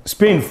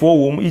Spain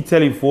for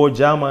Italy for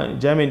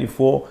Germany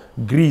for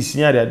Greece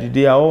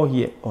they are all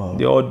here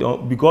they all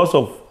because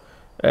of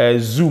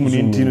Zoom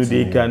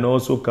they can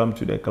also come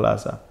to the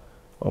class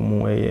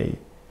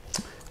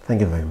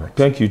Thank you very much.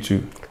 Thank you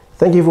too.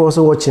 Thank you for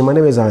also watching. My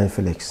name is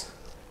Zionfelix.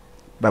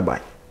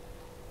 Bye-bye.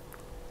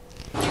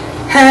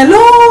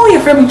 Hello,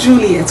 your friend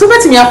Juliet. So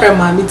bet me your friend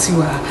Mami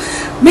Tiwa.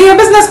 Me a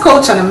business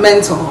coach and a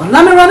mentor.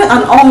 Now me running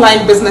an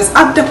online business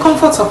at the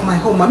comfort of my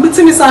home. I'm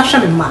meeting Mr.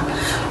 Ashami man.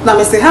 Now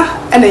me say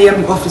ha, and I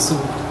am office.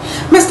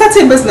 Me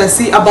started business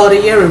about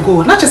a year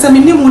ago. Not just a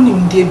minimum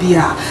in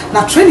DBA.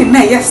 Now training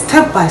na yes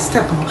step by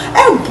step.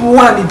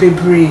 Everyone be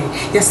brave.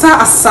 Yes sir,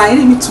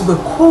 assigning me to a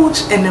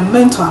coach and a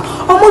mentor.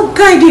 I'm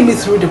guiding me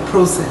through the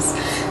process.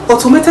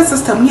 Automated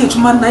system here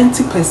juma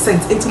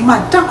 90% into my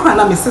dakra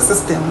na me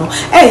system no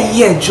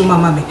yeah juma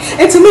mame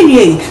enti me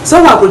nwe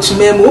so wa go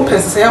chime mo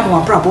open say am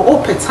abrabo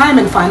open time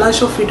and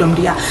financial freedom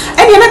there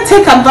and you not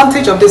take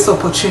advantage of this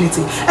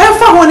opportunity and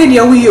for one in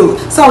your you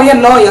so we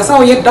lawyer so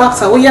we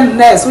doctor we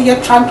nurse we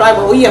truck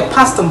driver we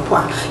pastor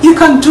you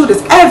can do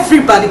this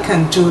everybody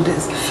can do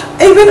this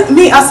even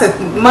me as a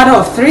mother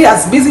of 3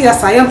 as busy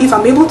as I am if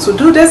I'm able to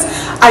do this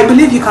I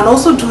believe you can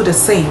also do the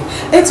same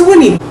it's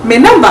winning my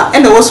number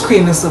and the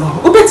screen so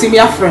me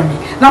a friend me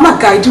now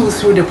I guide you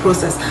through the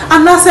process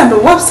and now say my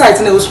website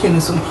and the screen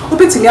so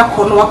me a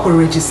call no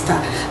register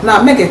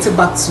now I get it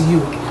back to you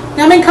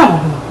now me come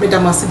on me da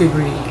must be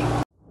brave